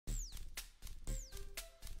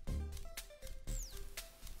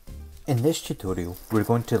In this tutorial, we're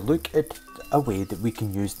going to look at a way that we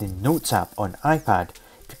can use the Notes app on iPad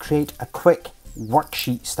to create a quick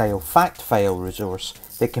worksheet style fact file resource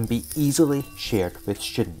that can be easily shared with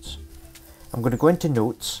students. I'm going to go into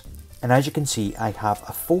Notes, and as you can see, I have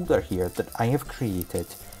a folder here that I have created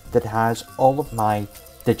that has all of my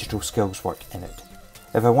digital skills work in it.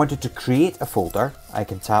 If I wanted to create a folder, I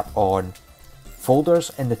can tap on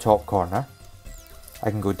Folders in the top corner. I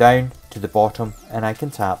can go down to the bottom and I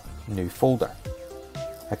can tap New Folder.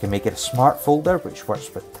 I can make it a smart folder which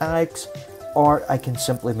works with tags, or I can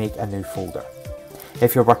simply make a new folder.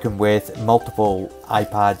 If you're working with multiple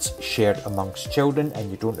iPads shared amongst children and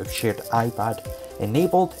you don't have shared iPad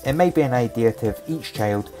enabled, it might be an idea to have each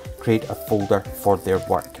child create a folder for their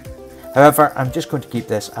work. However, I'm just going to keep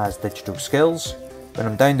this as digital skills. When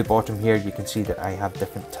I'm down the bottom here, you can see that I have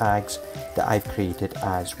different tags that I've created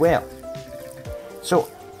as well. So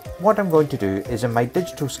what I'm going to do is in my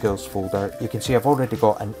digital skills folder, you can see I've already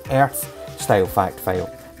got an Earth style fact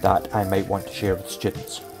file that I might want to share with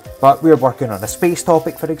students. But we're working on a space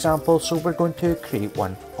topic, for example, so we're going to create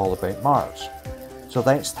one all about Mars. So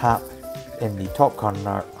let's tap in the top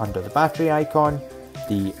corner under the battery icon,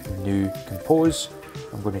 the new compose.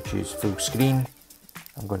 I'm going to choose full screen.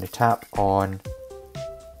 I'm going to tap on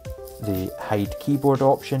the hide keyboard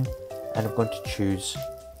option and I'm going to choose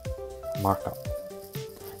MarkUp.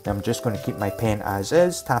 Now I'm just going to keep my pen as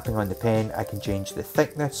is. Tapping on the pen, I can change the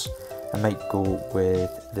thickness. I might go with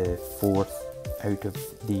the 4th out of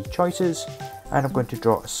the choices, and I'm going to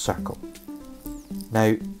draw a circle.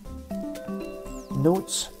 Now,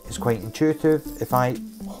 Notes is quite intuitive. If I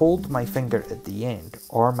hold my finger at the end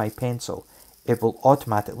or my pencil, it will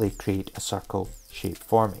automatically create a circle shape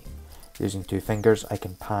for me. Using 2 fingers, I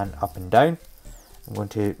can pan up and down. I'm going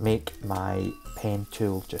to make my pen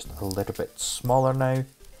tool just a little bit smaller now,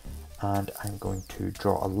 and I'm going to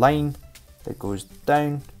draw a line that goes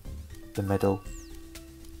down the middle,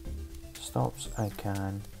 stops. I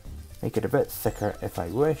can make it a bit thicker if I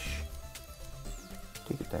wish.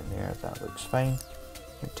 Take it down there, that looks fine.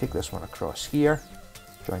 Take this one across here,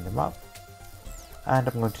 join them up, and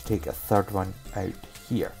I'm going to take a third one out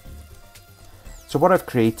here. So what I've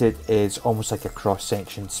created is almost like a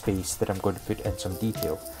cross-section space that I'm going to put in some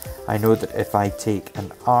detail. I know that if I take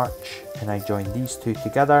an arch and I join these two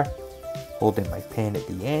together, holding my pen at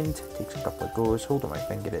the end, takes a couple of goes, holding my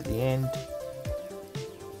finger at the end,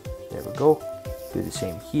 there we go. Do the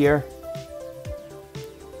same here.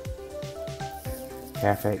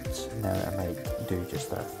 Perfect. Now I might do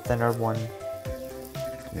just a thinner one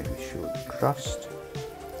to maybe show the crust.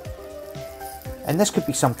 And this could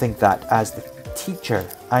be something that as the teacher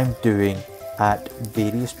I'm doing at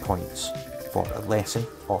various points for a lesson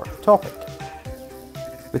or a topic.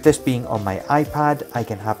 With this being on my iPad, I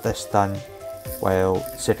can have this done while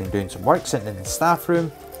sitting doing some work, sitting in the staff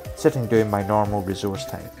room, sitting doing my normal resource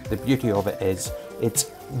time. The beauty of it is it's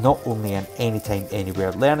not only an anytime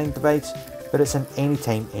anywhere learning device, but it's an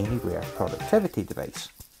anytime anywhere productivity device.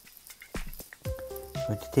 I'm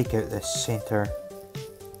going to take out this center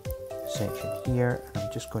section here, and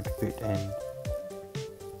I'm just going to put in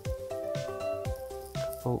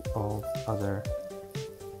of other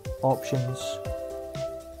options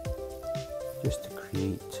just to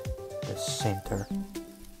create the center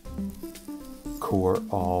core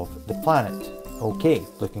of the planet. Okay,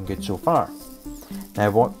 looking good so far. Now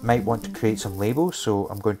I might want to create some labels, so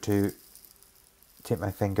I'm going to take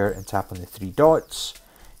my finger and tap on the 3 dots.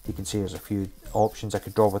 You can see there's a few options I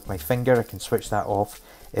could draw with my finger. I can switch that off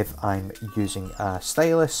if I'm using a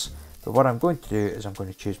stylus, but what I'm going to do is I'm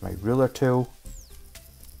going to choose my ruler tool.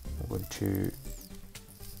 I'm going to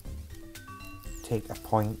take a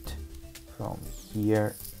point from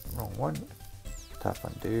here, wrong one, tap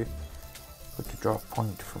undo. I'm going to draw a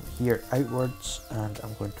point from here outwards, and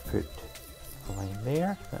I'm going to put a line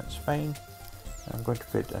there, that's fine. I'm going to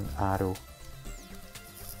put an arrow.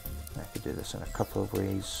 I could do this in a couple of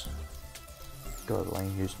ways. Draw the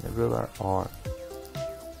line using the ruler, or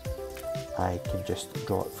I can just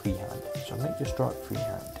draw it freehand. So I might just draw it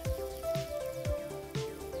freehand.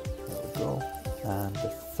 And the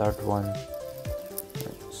third one,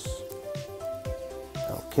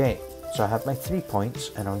 okay, so I have my 3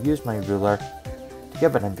 points, and I'll use my ruler to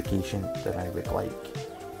give an indication that I would like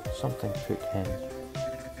something put in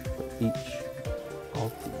for each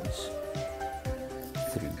of these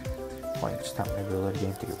 3 points. Tap my ruler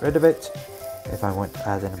again to get rid of it. If I want to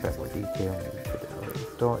add in a bit more detail, maybe put a little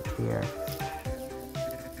dot here,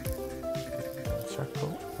 and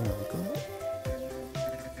circle, there we go.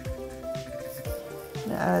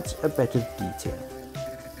 Adds a bit of detail.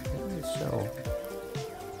 So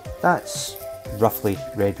that's roughly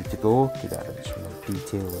ready to go. Could add in some more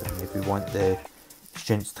detail, or maybe want the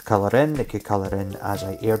students to colour in, they could colour in as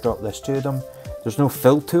I airdrop this to them. There's no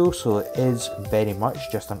fill tool, so it is very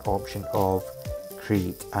much just an option of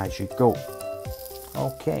create as you go.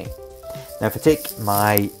 Okay, now if I take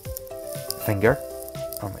my finger,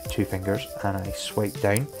 or my two fingers, and I swipe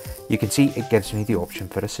down, you can see it gives me the option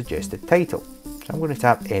for a suggested title. So I'm going to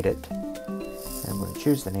tap edit, and I'm going to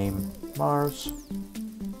choose the name Mars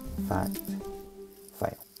Fact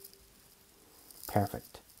File.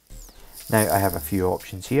 Perfect. Now I have a few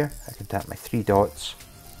options here. I can tap my three dots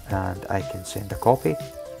and I can send a copy,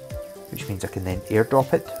 which means I can then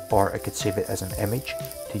airdrop it, or I could save it as an image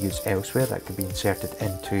to use elsewhere. That could be inserted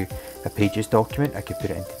into a Pages document. I could put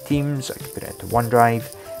it into Teams, I could put it into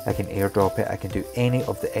OneDrive, I can airdrop it, I can do any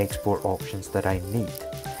of the export options that I need.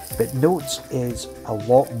 But Notes is a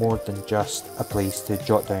lot more than just a place to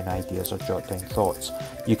jot down ideas or jot down thoughts.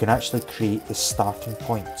 You can actually create the starting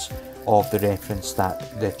points of the reference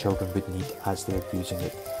that the children would need as they're using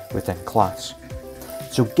it within class.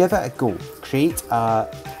 So give it a go. Create a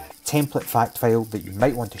template fact file that you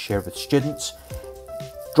might want to share with students.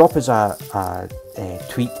 Drop us a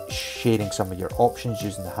tweet sharing some of your options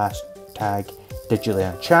using the hashtag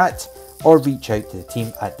DigiLearnChat, or reach out to the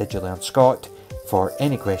team at DigiLearnScott for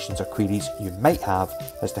any questions or queries you might have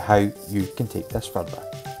as to how you can take this further.